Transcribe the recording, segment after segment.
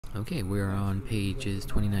Okay, we're on pages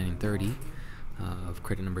 29 and 30 of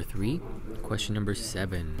credit number 3. Question number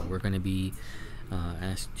 7. We're going to be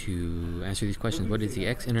asked to answer these questions. What is the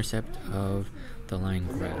x-intercept of the line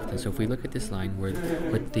graph? And so if we look at this line,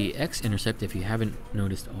 what the x-intercept, if you haven't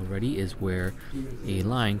noticed already, is where a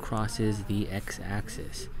line crosses the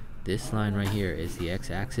x-axis. This line right here is the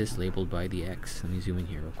x-axis labeled by the x. Let me zoom in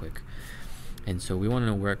here real quick. And so we want to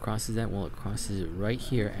know where it crosses at. Well, it crosses it right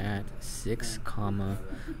here at 6,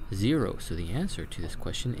 0. So the answer to this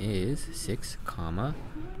question is 6,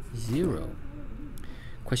 0.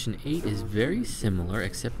 Question 8 is very similar,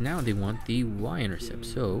 except now they want the y-intercept.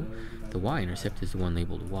 So the y-intercept is the one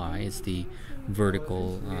labeled y. It's the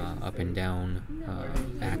vertical up and down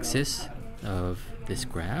axis of this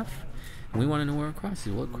graph. And we want to know where it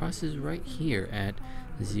crosses. Well, it crosses right here at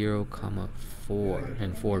 0, 4,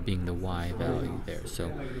 and 4 being the y value there.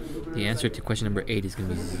 So the answer to question number 8 is going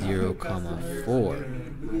to be 0, 4.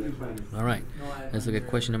 All right, let's look at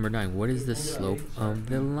question number 9. What is the slope of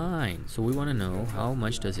the line? So we want to know how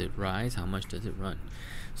much does it rise, how much does it run.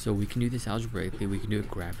 So we can do this algebraically, we can do it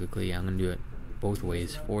graphically. I'm going to do it both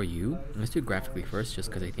ways for you. Let's do it graphically first, just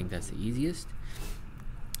because I think that's the easiest.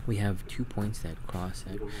 We have 2 points that cross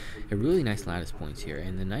at a really nice lattice points here,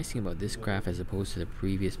 and the nice thing about this graph as opposed to the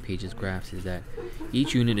previous page's graphs is that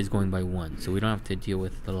each unit is going by 1, so we don't have to deal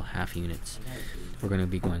with little half units. We're going to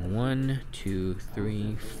be going 1, 2,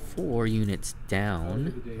 3, 4 units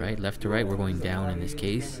down, right? Left to right, we're going down in this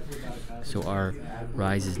case. So our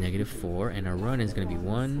rise is -4, and our run is going to be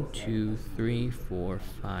 1, 2, 3, 4,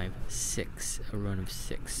 5, 6. A run of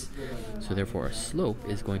 6. So therefore our slope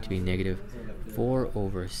is going to be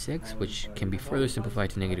 -4/6, which can be further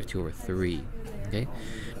simplified to -2/3. Okay?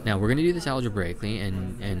 Now we're going to do this algebraically,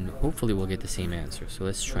 and hopefully we'll get the same answer. So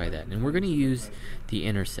let's try that. And we're going to use the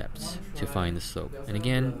intercepts to find the slope. And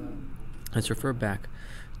again, let's refer back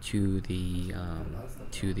to the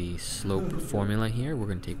slope formula here. We're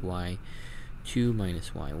going to take y2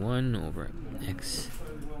 minus y1 over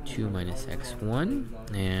x2 minus x1,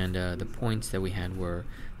 and the points that we had were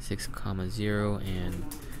 6, 0 and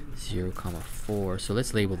 0, 4. So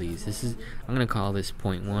let's label these. I'm going to call this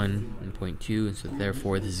point 1 and point 2, and so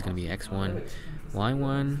therefore this is going to be x1,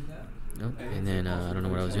 y1, and then I don't know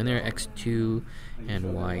what I was doing there, x2 and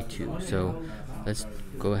y2. So let's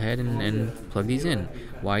go ahead and plug these in.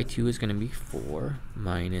 Y2 is going to be 4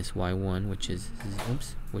 minus y1, which is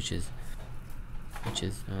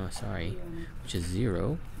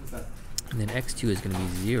 0, and then x2 is going to be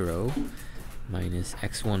 0 minus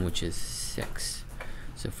x1, which is 6.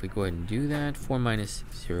 So if we go ahead and do that, 4 minus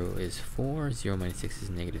 0 is 4, 0 minus 6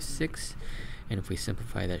 is -6, and if we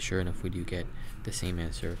simplify that, sure enough, we do get the same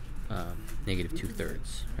answer,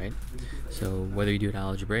 -2/3, right? So whether you do it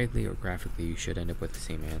algebraically or graphically, you should end up with the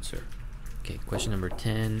same answer. Okay, question number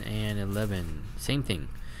 10 and 11, same thing.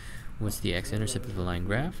 What's the x-intercept of the line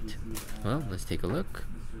graphed? Well, let's take a look.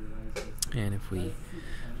 And if we,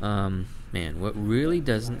 what really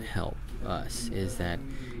doesn't help us is that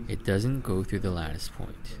it doesn't go through the lattice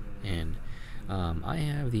point. And I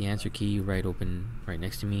have the answer key right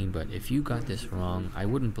next to me, but if you got this wrong, I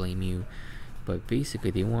wouldn't blame you. But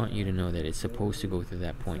basically, they want you to know that it's supposed to go through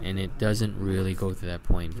that point, and it doesn't really go through that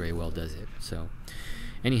point very well, does it? So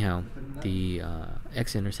anyhow, the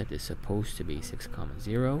x-intercept is supposed to be 6,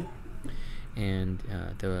 0, and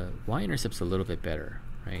the y-intercept's a little bit better,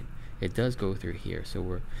 right? It does go through here,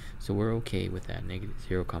 so we're okay with that,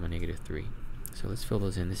 -0, -3. So let's fill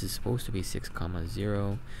those in. This is supposed to be 6,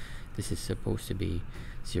 0. This is supposed to be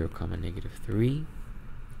 0, -3.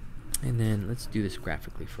 And then let's do this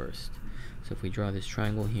graphically first. So if we draw this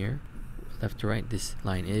triangle here, left to right, this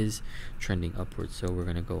line is trending upwards. So we're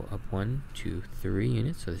going to go up 1, 2, 3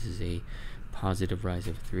 units. So this is a positive rise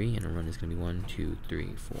of 3, and a run is going to be 1, 2,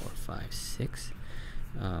 3, 4, 5, 6.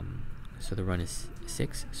 So the run is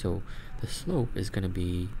 6. So the slope is going to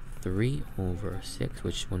be 3/6,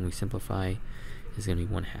 which when we simplify is going to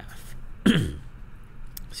be 1/2.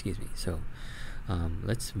 Excuse me. So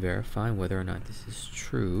let's verify whether or not this is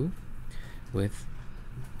true with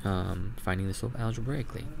finding the slope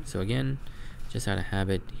algebraically. So again, just out of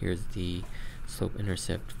habit, here's the slope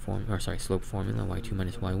slope formula. Y2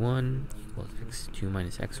 minus y1 equals x2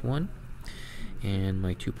 minus x1, and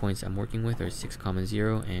my 2 points I'm working with are 6,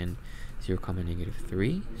 0 and 0,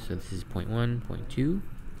 -3. So this is point 1, point 2.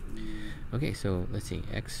 Okay, so let's see,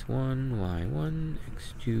 x1, y1,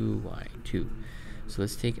 x2, y2. So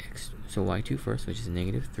let's take y2 first, which is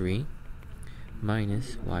 -3,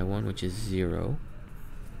 minus y1, which is 0,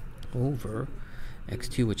 over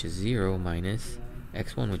x2, which is 0, minus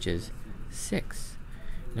x1, which is 6.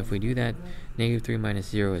 And if we do that, -3 minus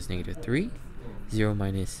 0 is -3, 0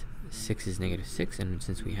 minus 6 is negative 6, and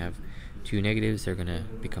since we have two negatives, they're going to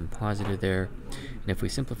become positive there. And if we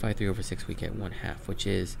simplify 3 over 6, we get 1/2, which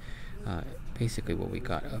is basically what we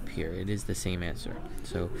got up here. It is the same answer.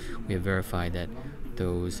 So we have verified that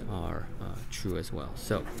those are true as well.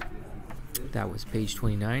 So that was page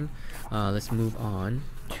 29. Let's move on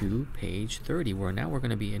to page 30, where now we're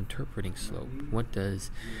going to be interpreting slope. What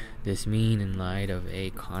does this mean in light of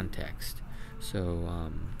a context?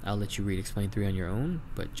 So I'll let you read explain 3 on your own,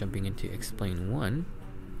 but jumping into explain 1,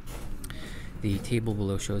 the table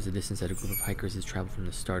below shows the distance that a group of hikers has traveled from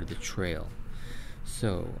the start of the trail.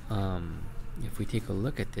 So if we take a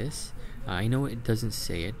look at this, I know it doesn't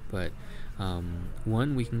say it, but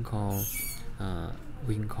one we can call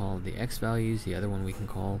the x values, the other one we can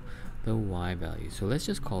call the y values. So let's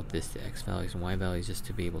just call this the x values and y values just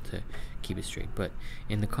to be able to keep it straight. But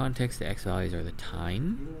in the context, the x values are the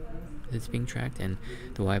time that's being tracked, and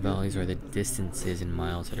the y values are the distances in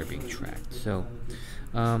miles that are being tracked. So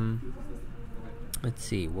let's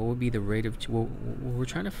see, what would be the rate of what we're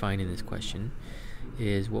trying to find in this question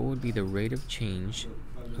is what would be the rate of change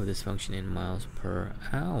of this function in miles per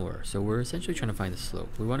hour. So we're essentially trying to find the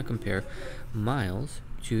slope. We want to compare miles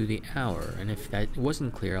to the hour, and if that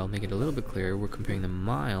wasn't clear, I'll make it a little bit clearer. We're comparing the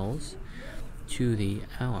miles to the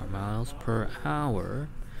hour, miles per hour,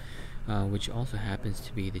 which also happens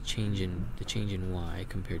to be the change in y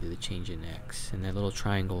compared to the change in x, and that little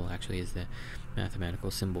triangle actually is the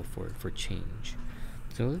mathematical symbol for change.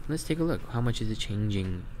 So let's take a look. How much is it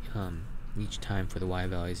changing each time for the y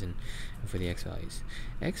values and for the x values?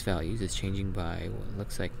 X values is changing by what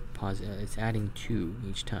looks like it's adding 2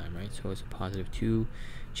 each time, right? So it's a positive 2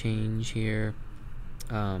 change here.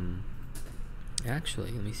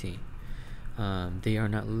 Actually, let me see. They are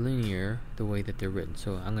not linear the way that they're written.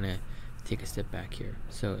 So I'm going to take a step back here.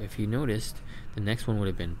 So if you noticed, the next one would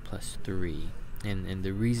have been plus 3. And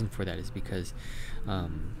the reason for that is because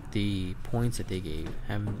the points that they gave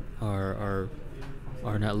are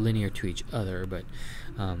not linear to each other, but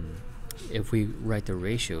if we write the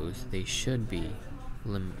ratios, they should be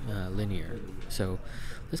linear. So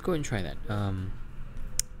let's go ahead and try that.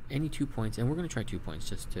 Any 2 points, and we're going to try 2 points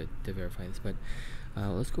just to verify this, but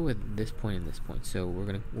let's go with this point and this point. So we're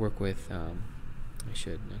going to work with let me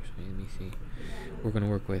see, we're going to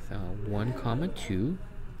work with 1 comma 2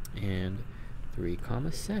 and 3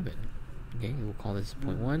 comma 7. Okay, we'll call this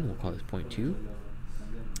point 1, we'll call this point 2,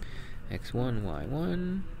 x1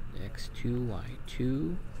 y1 x2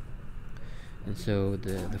 y2. And so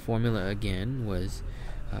the formula again was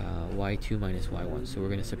y2 minus y1. So we're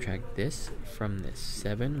going to subtract this from this.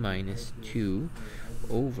 7 minus 2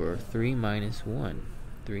 over 3 minus 1.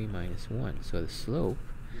 3 minus 1. So the slope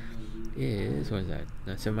is, what is that?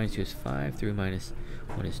 No, 7 minus 2 is 5. 3 minus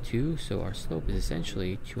 1 is 2. So our slope is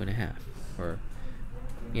essentially 2.5. Or,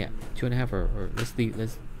 yeah, 2.5. Or let's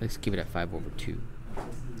keep it at 5 over 2.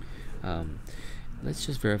 Let's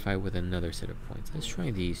just verify with another set of points. Let's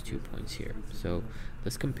try these 2 points here. So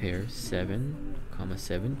let's compare 7 comma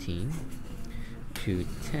 17 to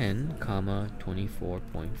 10 comma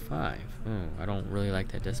 24.5. Oh, I don't really like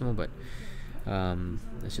that decimal, but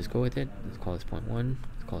let's just go with it. Let's call this point 1.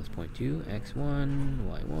 Let's call this point 2. x1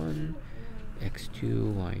 y1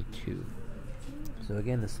 x2 y2. So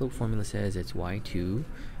again, the slope formula says it's y2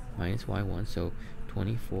 minus y1. So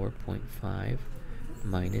 24.5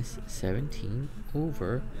 minus 17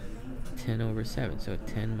 over 10 over 7. So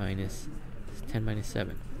 10 minus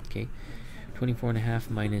 7. Okay, 24.5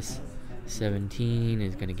 minus 17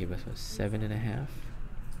 is going to give us 7.5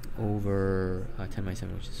 over 10 minus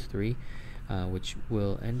 7, which is 3, which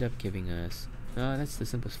will end up giving us, that's the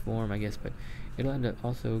simplest form, I guess, but it'll end up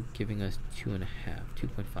also giving us 2.5,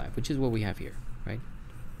 2.5, which is what we have here, right?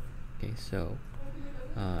 Okay, so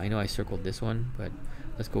I know I circled this one, but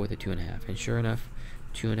let's go with the 2.5. And sure enough,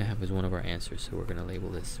 2.5 is one of our answers. So we're going to label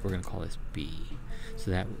this, we're going to call this B.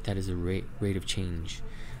 So that is the rate of change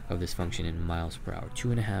of this function in miles per hour.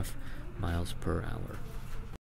 2.5 miles per hour.